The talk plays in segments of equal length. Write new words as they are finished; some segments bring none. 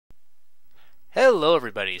Hello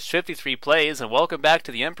everybody, Swifty3 Plays, and welcome back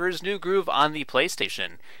to the Emperor's New Groove on the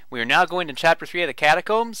PlayStation. We are now going to Chapter 3 of the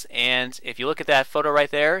Catacombs, and if you look at that photo right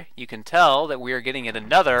there, you can tell that we are getting at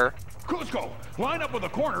another Cusco, line up with the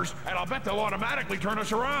corners, and I'll bet they'll automatically turn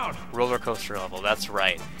us around. roller coaster level, that's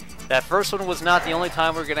right. That first one was not the only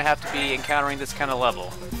time we're going to have to be encountering this kind of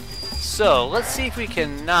level. So, let's see if we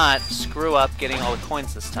can not screw up getting all the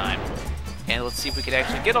coins this time. And let's see if we can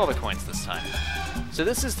actually get all the coins this time. So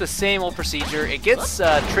this is the same old procedure. It gets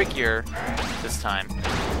trickier this time,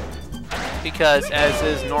 because as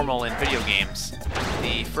is normal in video games,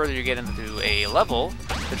 the further you get into a level,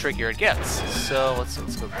 the trickier it gets. So let's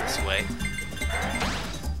go this way.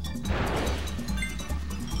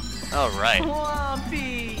 Alright.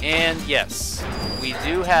 And yes, we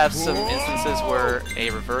do have some instances where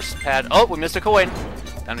a reverse pad... Oh, we missed a coin!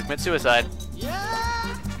 Time to commit suicide.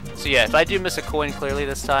 So yeah, if I do miss a coin clearly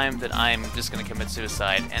this time, then I'm just going to commit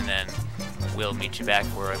suicide, and then we'll meet you back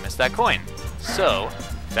where I missed that coin. So,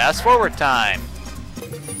 fast forward time!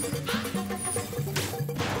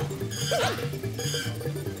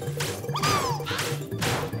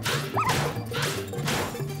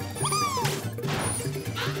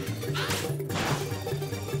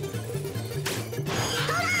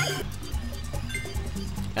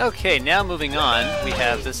 Okay, now moving on, we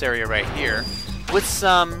have this area right here, with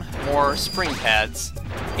some more spring pads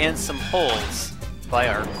and some holes by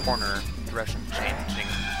our corner direction changing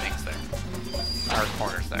things there. Our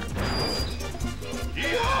corners there.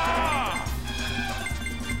 Yeehaw!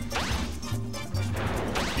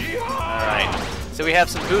 Alright, so we have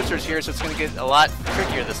some boosters here, so it's going to get a lot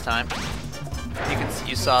trickier this time. You can see,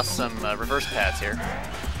 you saw some reverse pads here.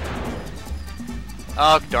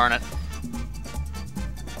 Oh, darn it.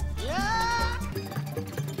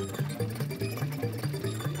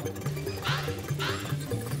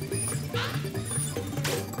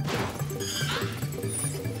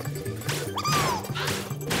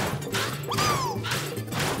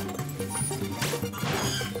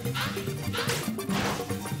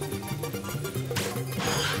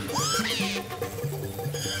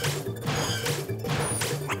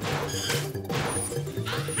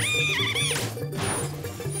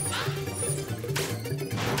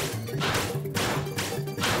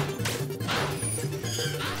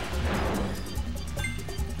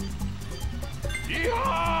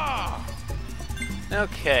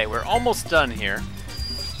 Okay, we're almost done here.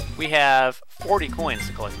 We have 40 coins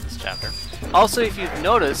to collect in this chapter. Also, if you've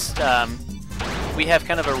noticed, we have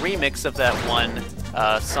kind of a remix of that one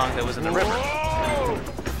song that was in the river.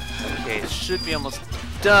 Okay, it should be almost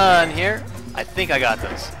done here. I think I got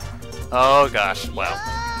this. Oh gosh, wow.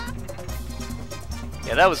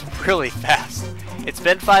 Yeah, that was really fast. It's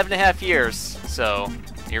been 5.5 years, so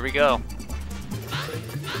here we go.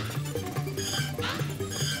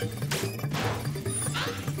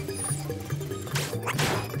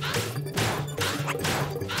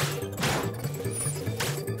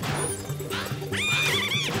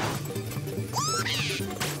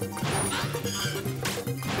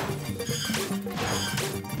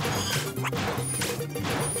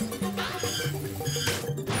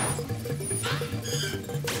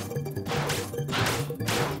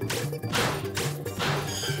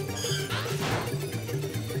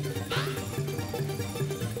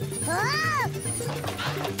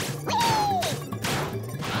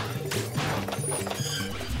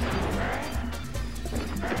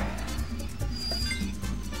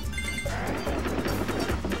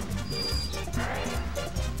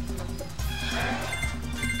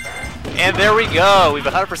 And there we go! We've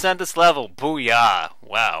 100% this level. Booyah!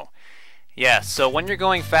 Wow. Yeah, so when you're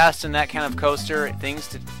going fast in that kind of coaster,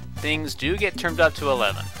 things do get turned up to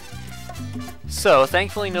 11. So,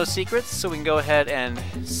 thankfully no secrets, so we can go ahead and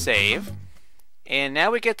save. And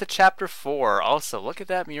now we get to Chapter 4. Also, look at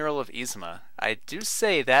that mural of Yzma. I do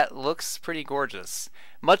say that looks pretty gorgeous.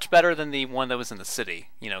 Much better than the one that was in the city,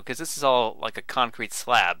 you know, because this is all like a concrete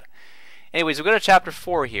slab. Anyways, we go to Chapter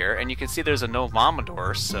 4 here, and you can see there's a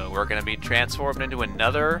Novomador, so we're going to be transformed into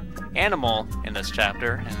another animal in this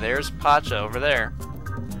chapter, and there's Pacha over there.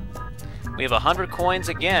 We have 100 coins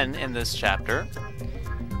again in this chapter,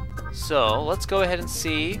 so let's go ahead and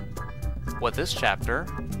see what this chapter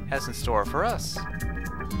has in store for us.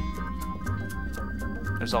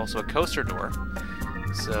 There's also a coaster door,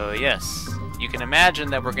 so yes, you can imagine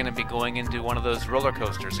that we're going to be going into one of those roller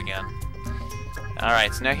coasters again.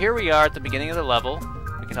 Alright, so now here we are at the beginning of the level.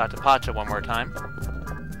 We can talk to Pacha one more time.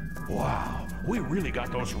 Wow, we really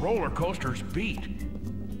got those roller coasters beat.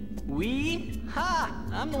 We? Ha!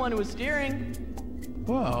 I'm the one who was steering.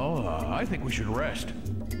 Well, I think we should rest.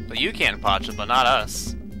 Well, you can, Pacha, but not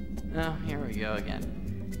us. Oh, here we go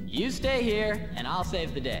again. You stay here, and I'll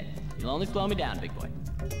save the day. You'll only slow me down, big boy.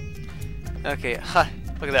 Okay, ha,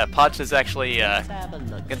 look at that. Potch is actually Let's have a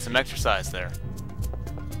look. getting some exercise there.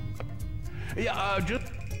 Yeah, just...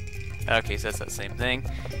 Okay, so that's that same thing.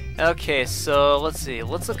 Okay, so let's see.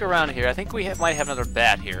 Let's look around here. I think we might have another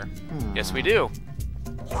bat here. Yes, we do.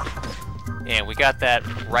 And we got that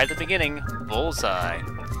right at the beginning. Bullseye.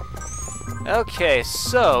 Okay,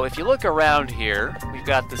 so if you look around here, we've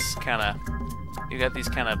got this kind of... You've got these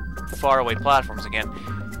kind of faraway platforms again.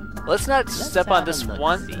 Let's not step on this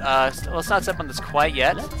one. Let's not step on this quite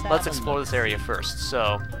yet. Let's explore this area first.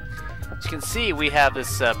 So, as you can see, we have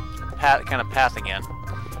this kind of path again,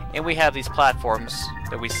 and we have these platforms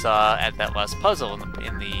that we saw at that last puzzle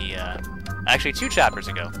in the actually 2 chapters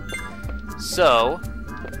ago. So,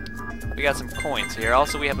 we got some coins here.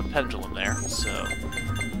 Also, we have a pendulum there. So,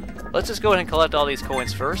 let's just go ahead and collect all these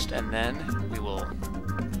coins first, and then we will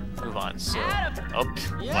move on. So, oh,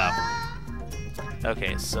 wow.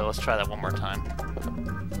 Okay, so let's try that one more time.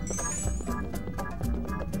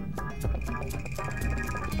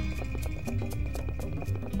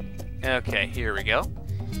 Okay, here we go.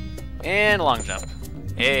 And long jump.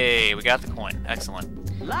 Hey, we got the coin.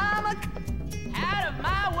 Excellent. Llama, out of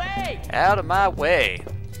my way! Out of my way.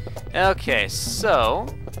 Okay, so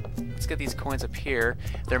let's get these coins up here.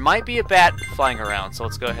 There might be a bat flying around, so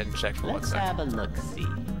let's go ahead and check for 1 Let's second. have a look-see.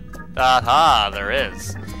 Aha, there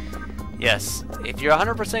is. Yes, if you're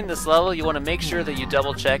 100%ing this level, you want to make sure that you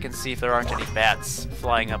double check and see if there aren't any bats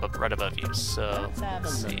flying up right above you. So,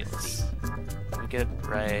 let's see. Let's get it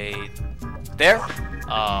right there.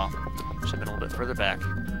 Oh, should have been a little bit further back.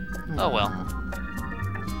 Oh well.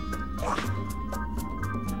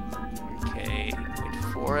 Okay, wait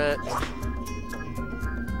for it.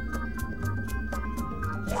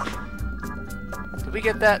 Did we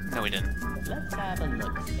get that? No, we didn't. Let's have a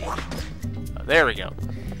look-see. Oh, there we go.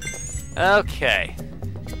 Okay.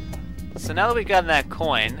 So now that we've gotten that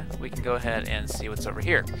coin, we can go ahead and see what's over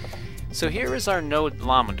here. So here is our node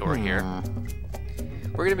llama door here.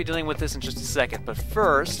 We're going to be dealing with this in just a second, but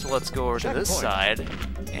first, let's go over to this side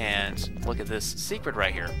and look at this secret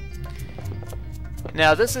right here.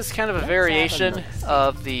 Now, this is kind of a variation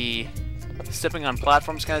of the stepping on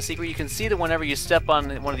platforms kind of secret. You can see that whenever you step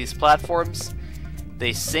on one of these platforms,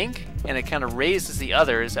 they sync, and it kind of raises the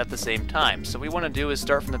others at the same time. So what we want to do is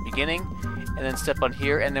start from the beginning, and then step on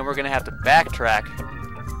here, and then we're going to have to backtrack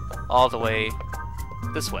all the way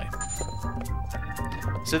this way.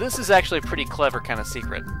 So this is actually a pretty clever kind of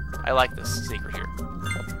secret. I like this secret here.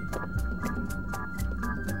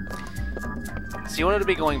 So you want it to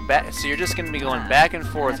be going back, so you're just going to be going back and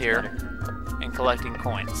forth here and collecting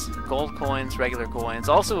coins. Gold coins, regular coins,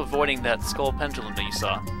 also avoiding that skull pendulum that you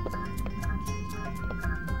saw.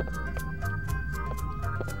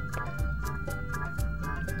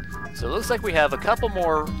 So it looks like we have a couple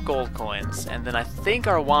more gold coins, and then I think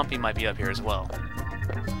our Whompy might be up here as well.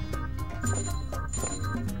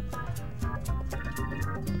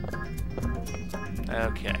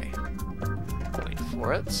 Okay. Wait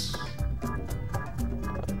for it.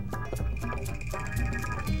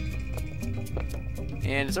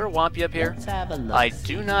 And is there a Whompy up here? Let's have a look. I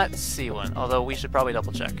do not see one, although we should probably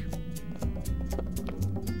double check.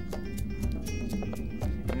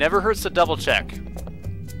 Never hurts to double check.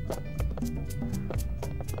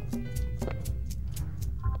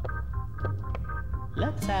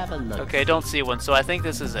 Let's have a look. Okay, don't see one, so I think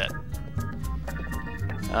this is it.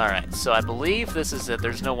 Alright, so I believe this is it.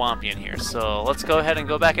 There's no Whompy in here, so let's go ahead and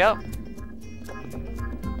go back out.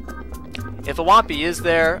 If a Whompy is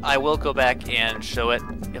there, I will go back and show it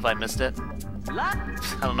if I missed it.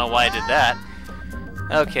 I don't know why I did that.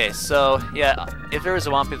 Okay, so yeah, if there is a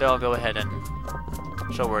Whompy there, I'll go ahead and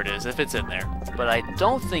show where it is, if it's in there. But I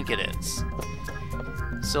don't think it is.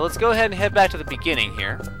 So let's go ahead and head back to the beginning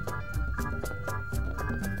here.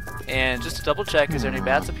 And just to double check, is there any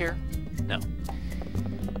bats up here? No.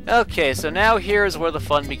 Okay, so now here's where the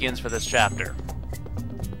fun begins for this chapter.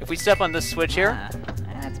 If we step on this switch here,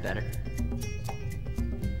 That's better.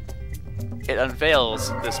 it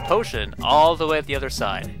unveils this potion all the way at the other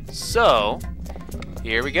side. So,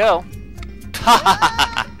 here we go.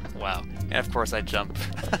 Wow. And of course I jump.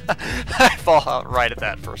 I fall out right at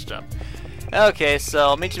that first jump. Okay, so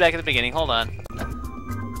I'll meet you back at the beginning. Hold on.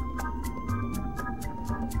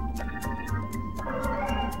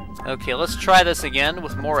 Okay, let's try this again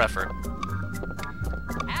with more effort.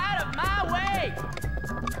 Out of my way!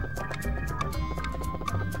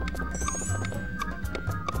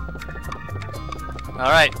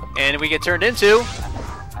 Alright, and we get turned into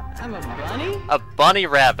I'm a bunny? a bunny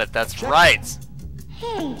rabbit. That's right.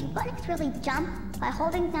 Hey, do bunnies really jump by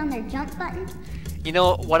holding down their jump button? You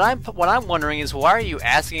know, what I'm wondering is why are you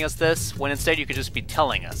asking us this when instead you could just be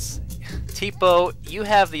telling us? Tipo, you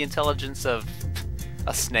have the intelligence of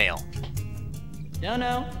a snail. Don't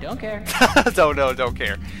know, don't care. Don't know, don't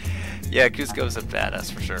care. Yeah, Cusco's a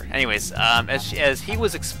badass for sure. Anyways, as he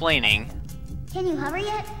was explaining... Can you hover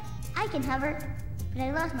yet? I can hover, but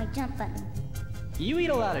I lost my jump button. You eat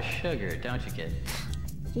a lot of sugar, don't you, kid?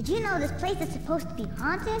 Did you know this place is supposed to be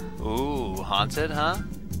haunted? Ooh, haunted, huh?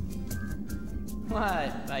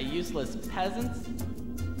 What, by useless peasants?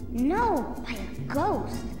 No, by a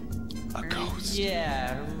ghost. A ghost.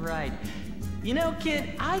 Yeah, right. You know,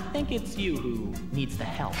 kid, I think it's you who needs the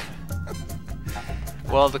help.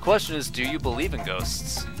 Well, the question is, do you believe in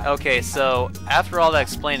ghosts? Okay, so after all that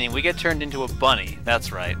explaining, we get turned into a bunny.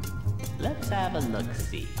 That's right. Let's have a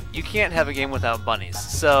look-see. You can't have a game without bunnies.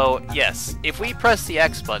 So, yes, if we press the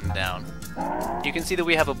X button down, you can see that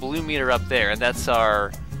we have a blue meter up there, and that's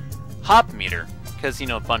our hop meter, because, you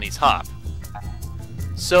know, bunnies hop.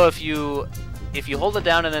 So if you hold it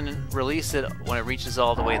down and then release it when it reaches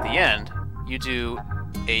all the way at the end, you do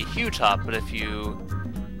a huge hop, but if you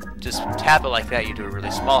just tap it like that, you do a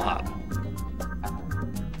really small hop.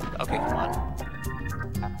 Okay, come on.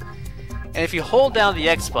 And if you hold down the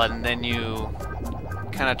X button, then you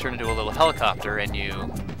kind of turn into a little helicopter, and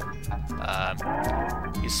you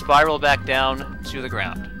spiral back down to the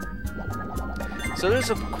ground. So there's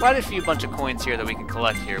quite a few bunch of coins here that we can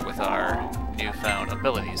collect here with our newfound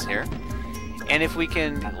abilities here. And if we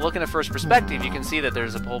can look in a first perspective, you can see that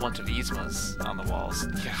there's a whole bunch of Yzmas on the walls.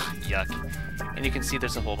 Yuck. And you can see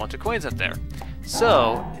there's a whole bunch of coins up there.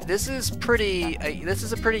 So this is a pretty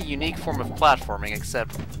unique form of platforming,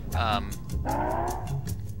 except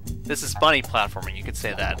this is bunny platforming. You could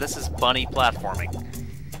say that. This is bunny platforming.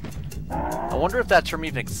 I wonder if that term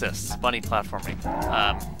even exists. Bunny platforming.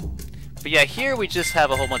 But yeah, here we just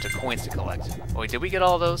have a whole bunch of coins to collect. Oh, wait, did we get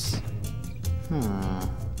all those?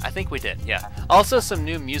 I think we did, yeah. Also some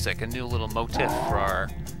new music, a new little motif for our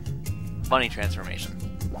bunny transformation.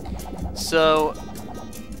 So,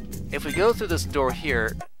 if we go through this door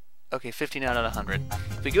here, okay, 59 out of 100.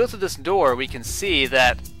 If we go through this door, we can see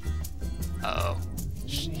that, uh-oh,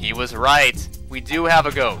 he was right. We do have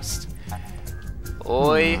a ghost.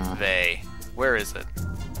 Oy vey. Where is it?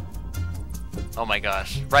 Oh my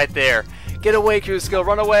gosh, right there. Get away, Cusco,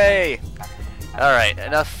 run away! Alright,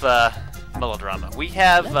 enough, melodrama. We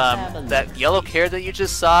have that yellow carrot that you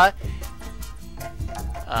just saw.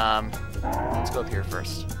 Let's go up here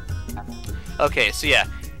first. Okay, so yeah,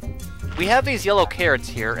 we have these yellow carrots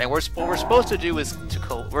here, and what we're supposed to do is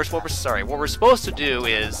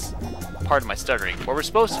pardon my stuttering. What we're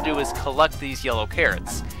supposed to do is collect these yellow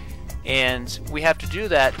carrots, and we have to do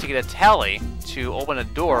that to get a tally to open a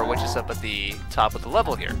door, which is up at the top of the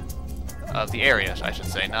level here, of the area, I should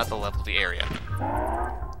say, not the level, the area.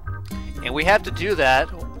 And we have to do that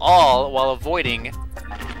all while avoiding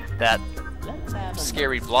that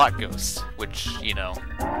scary block ghost, which, you know,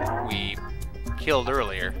 we killed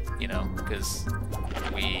earlier, you know, because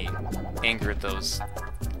we angered those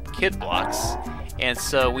kid blocks. And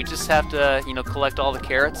so we just have to, you know, collect all the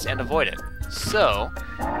carrots and avoid it. So,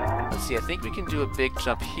 let's see, I think we can do a big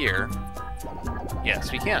jump here.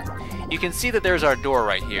 Yes, we can. You can see that there's our door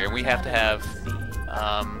right here, and we have to have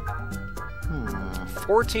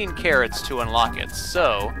 14 carrots to unlock it.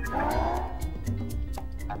 So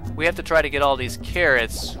we have to try to get all these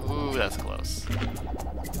carrots. Ooh, that's close.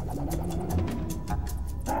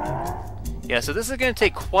 Yeah, so this is going to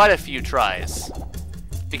take quite a few tries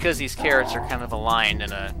because these carrots are kind of aligned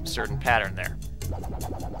in a certain pattern there.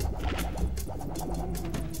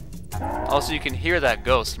 Also, you can hear that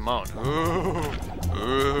ghost moan. Ooh,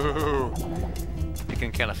 ooh. You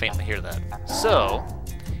can kind of faintly hear that. So,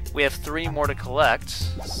 we have 3 more to collect.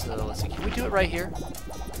 So, let's see. Can we do it right here?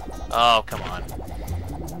 Oh, come on.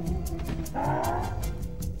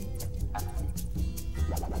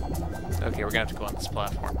 Okay, we're going to have to go on this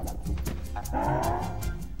platform.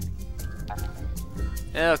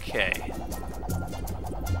 Okay.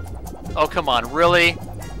 Oh, come on. Really?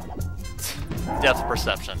 Depth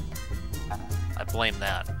perception. I blame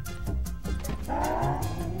that.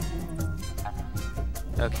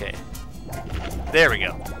 Okay. There we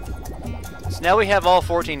go. So now we have all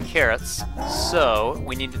 14 carrots, so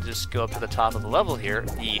we need to just go up to the top of the level here,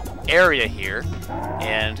 the area here,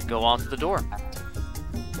 and go on to the door.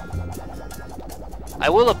 I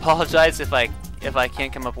will apologize if I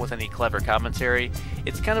can't come up with any clever commentary.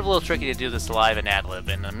 It's kind of a little tricky to do this live and ad-lib,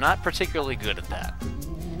 and I'm not particularly good at that.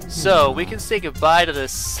 So we can say goodbye to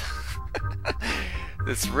this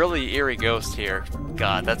this really eerie ghost here.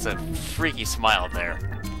 God, that's a freaky smile there.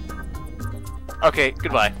 Okay,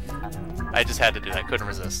 goodbye. I just had to do that. Couldn't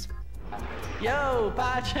resist. Yo,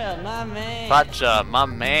 Pacha, my man. Pacha, my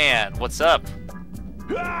man. What's up?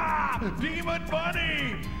 Ah! Demon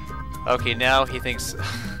Bunny! Okay, now he thinks...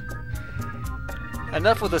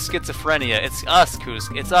 Enough with the schizophrenia. It's us,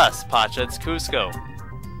 Cusco. It's us, Pacha. It's Cusco.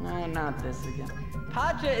 No, not this again.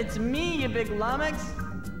 Pacha, it's me, you big lummox.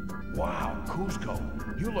 Wow, Cusco,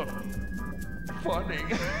 you look funny.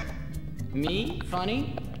 Me?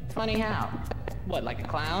 Funny? Funny how? What, like a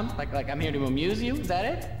clown? Like I'm here to amuse you? Is that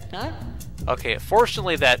it? Huh? Okay,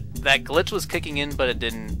 fortunately that glitch was kicking in, but it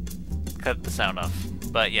didn't cut the sound off.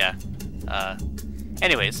 But yeah.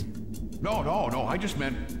 Anyways. No, I just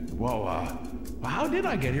meant, well, how did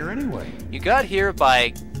I get here anyway? You got here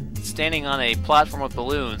by standing on a platform with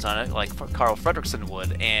balloons on it, like Carl Fredricksen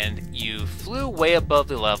would, and you flew way above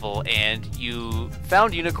the level, and you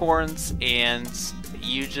found unicorns, and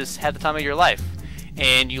you just had the time of your life.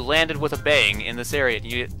 And you landed with a bang in this area,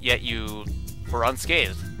 yet you were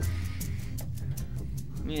unscathed.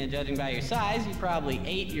 Yeah, judging by your size, you probably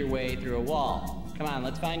ate your way through a wall. Come on,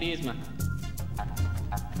 let's find Yzma.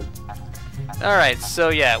 Alright, so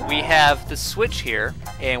yeah, we have the switch here,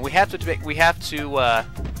 and we have to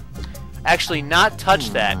actually not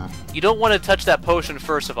touch that. You don't want to touch that potion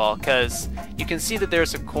first of all, because you can see that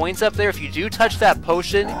there's some coins up there. If you do touch that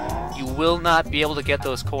potion, you will not be able to get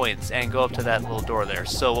those coins and go up to that little door there.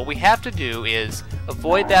 So what we have to do is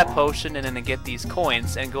avoid that potion and then get these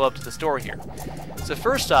coins and go up to this door here. So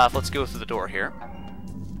first off, let's go through the door here.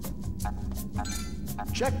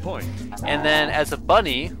 Checkpoint. And then as a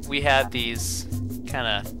bunny, we have these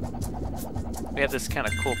this kind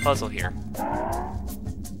of cool puzzle here.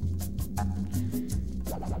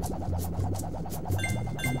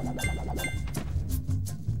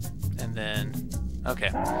 And then,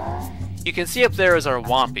 okay. You can see up there is our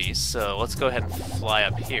Wompies, so let's go ahead and fly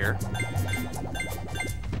up here.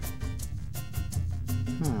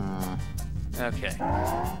 Okay.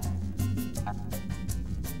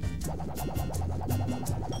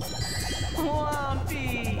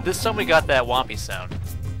 Wompy! This time we got that Wompy sound.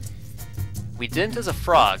 We didn't as a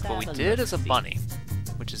frog, but we did as a bunny,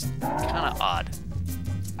 which is kind of odd.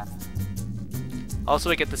 Also,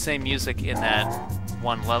 we get the same music in that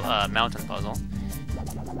one mountain puzzle.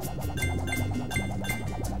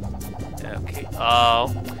 Okay.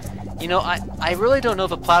 Oh, you know, I really don't know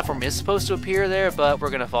if a platform is supposed to appear there, but we're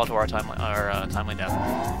gonna fall to our timely death.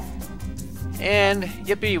 And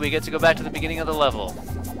yippee, we get to go back to the beginning of the level.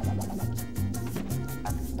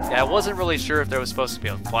 Yeah, I wasn't really sure if there was supposed to be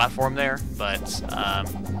a platform there, but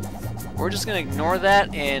we're just gonna ignore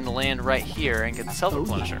that and land right here and get the self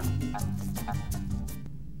replenisher.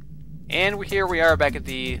 And here we are back at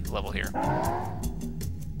the level here.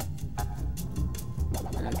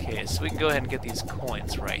 Okay, so we can go ahead and get these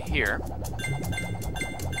coins right here.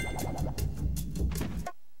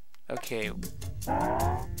 Okay.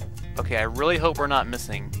 Okay, I really hope we're not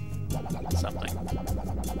missing something.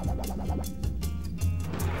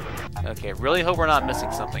 Okay, really hope we're not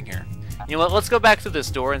missing something here. You know what? Let's go back through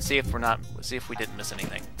this door and see if we didn't miss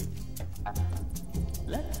anything.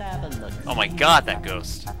 Let's have a look. Oh my God, that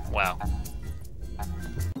ghost! Wow.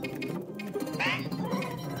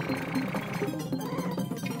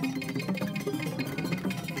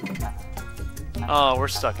 Oh, we're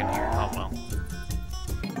stuck in here. Oh well.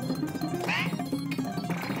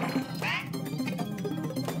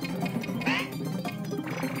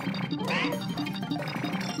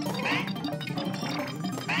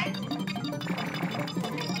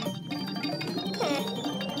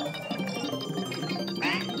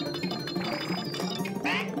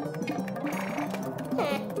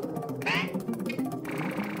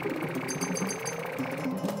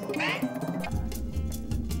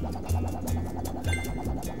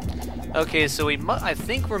 Okay, so I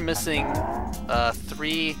think we're missing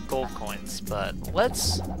 3 gold coins, but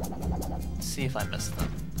let's see if I missed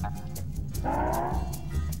them.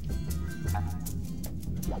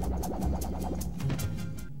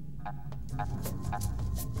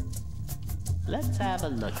 Let's have a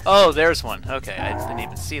look. Oh, there's one. Okay, I didn't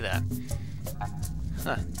even see that.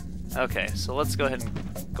 Huh. Okay, so let's go ahead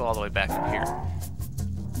and go all the way back up here.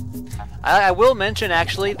 I will mention,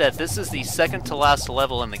 actually, that this is the second to last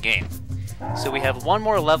level in the game. So we have one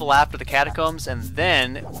more level after the catacombs, and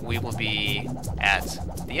then we will be at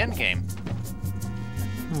the end game.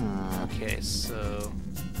 Okay, so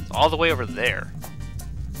it's all the way over there.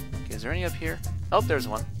 Okay, is there any up here? Oh, there's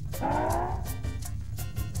one.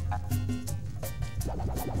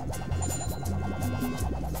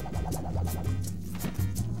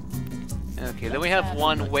 Okay, then we have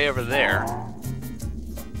one way over there.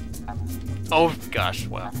 Oh gosh,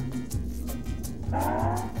 wow.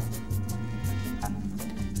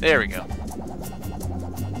 There we go.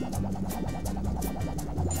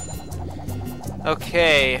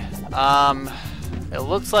 Okay, it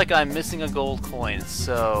looks like I'm missing a gold coin,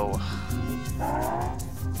 so...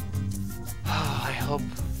 I hope...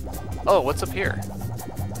 Oh, what's up here?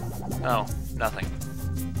 Oh, nothing.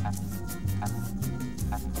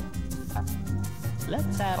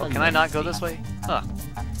 Let's have Oh, a can I not go this way? Huh.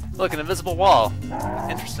 Look, an invisible wall.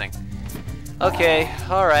 Interesting. Okay,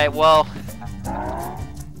 alright, well...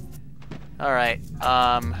 Alright,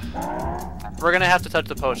 we're gonna have to touch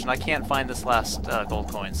the potion. I can't find this last gold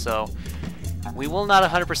coin, so... We will not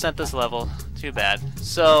 100% this level. Too bad.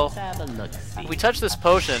 So, Let's have a look-see. if we touch this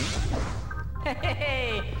potion,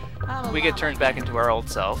 Hey, I'm a we get lot turned like back into our old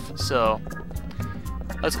self. So,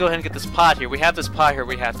 let's go ahead and get this pot here. We have this pot here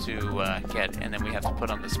we have to get, and then we have to put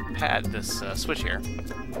on this pad, this switch here.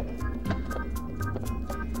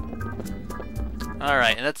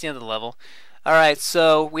 Alright, and that's the end of the level. Alright,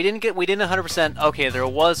 so we didn't 100%. Okay, there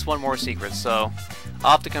was one more secret, so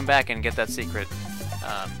I'll have to come back and get that secret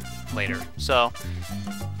later. So,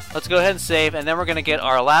 let's go ahead and save, and then we're going to get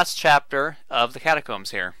our last chapter of the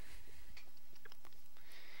catacombs here.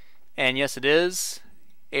 And yes, it is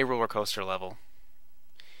a roller coaster level.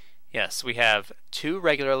 Yes, we have two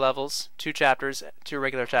regular levels, two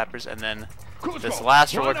regular chapters, and then this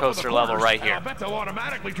last roller coaster level right here. I bet they'll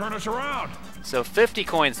automatically turn us around. So 50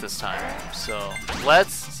 coins this time. So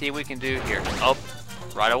let's see what we can do here. Oh,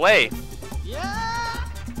 right away. Yeah!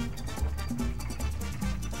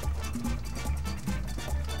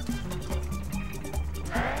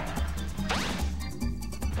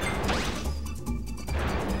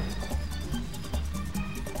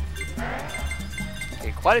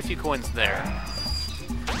 Okay, quite a few coins there.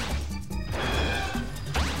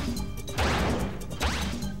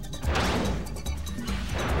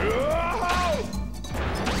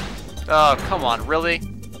 Oh, come on, really?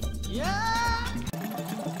 Yeah!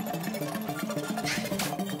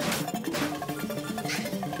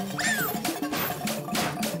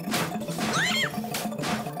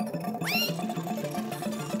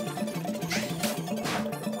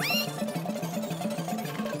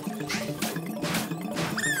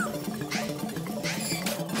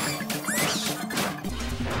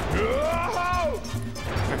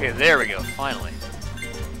 Okay, there we go, finally.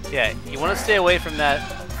 Yeah, you want to stay away from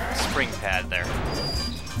that spring pad there.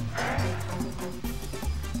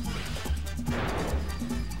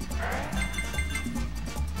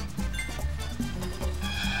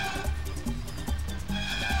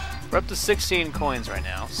 We're up to 16 coins right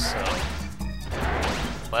now, so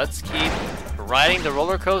let's keep riding the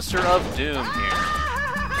roller coaster of doom here.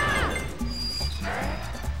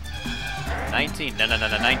 19, no, 19.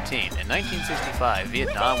 In 1965,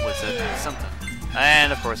 Vietnam was a something.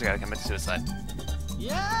 And of course I gotta commit suicide.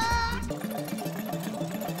 Yeah!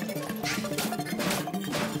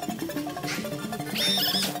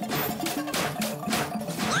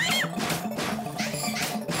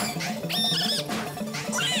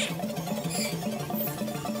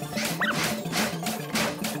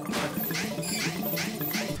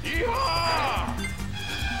 Yeehaw!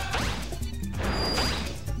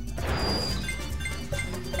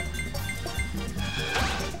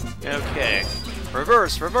 Okay.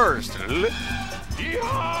 Reverse.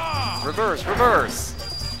 Yeehaw! Reverse.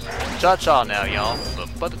 Cha-cha now, y'all.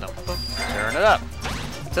 Turn it up.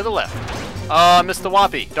 To the left. Oh, I missed the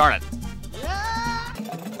Whoppy. Darn it.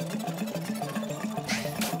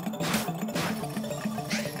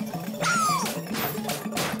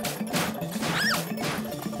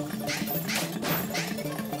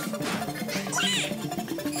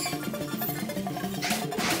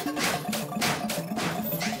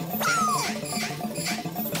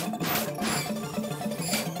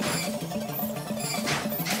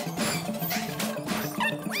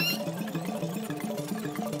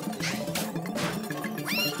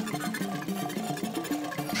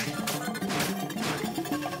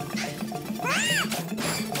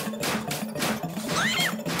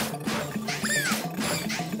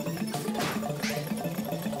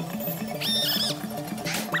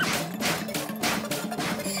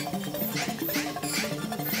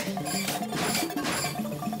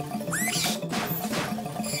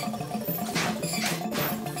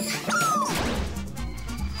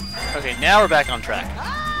 Okay, now we're back on track.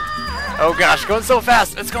 Oh gosh, going so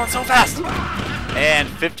fast! It's going so fast! And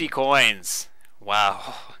 50 coins.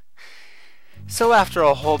 Wow. So after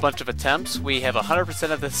a whole bunch of attempts, we have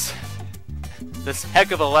 100% of this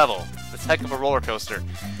heck of a level. This heck of a roller coaster.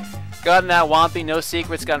 Gotten that Whompy, no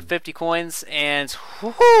secrets, gotten 50 coins, and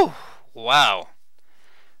whoo! Wow.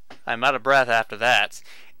 I'm out of breath after that.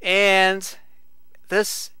 And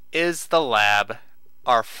this is the lab.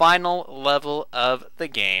 our final level of the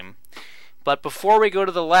game. But before we go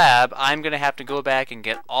to the lab, I'm going to have to go back and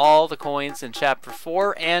get all the coins in Chapter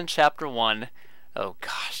 4 and Chapter 1. Oh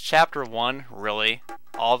gosh, Chapter 1, really?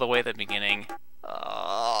 All the way at the beginning.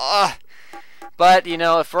 But, you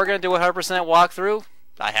know, if we're going to do a 100% walkthrough,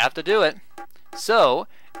 I have to do it. So,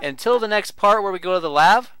 until the next part where we go to the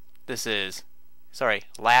lab, this is,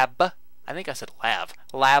 lab. I think I said lab.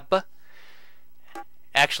 Lab.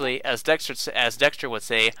 Actually, as Dexter would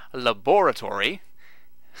say, laboratory.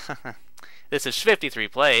 This is 53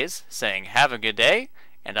 Plays saying have a good day,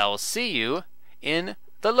 and I will see you in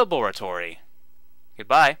the laboratory.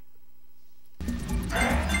 Goodbye.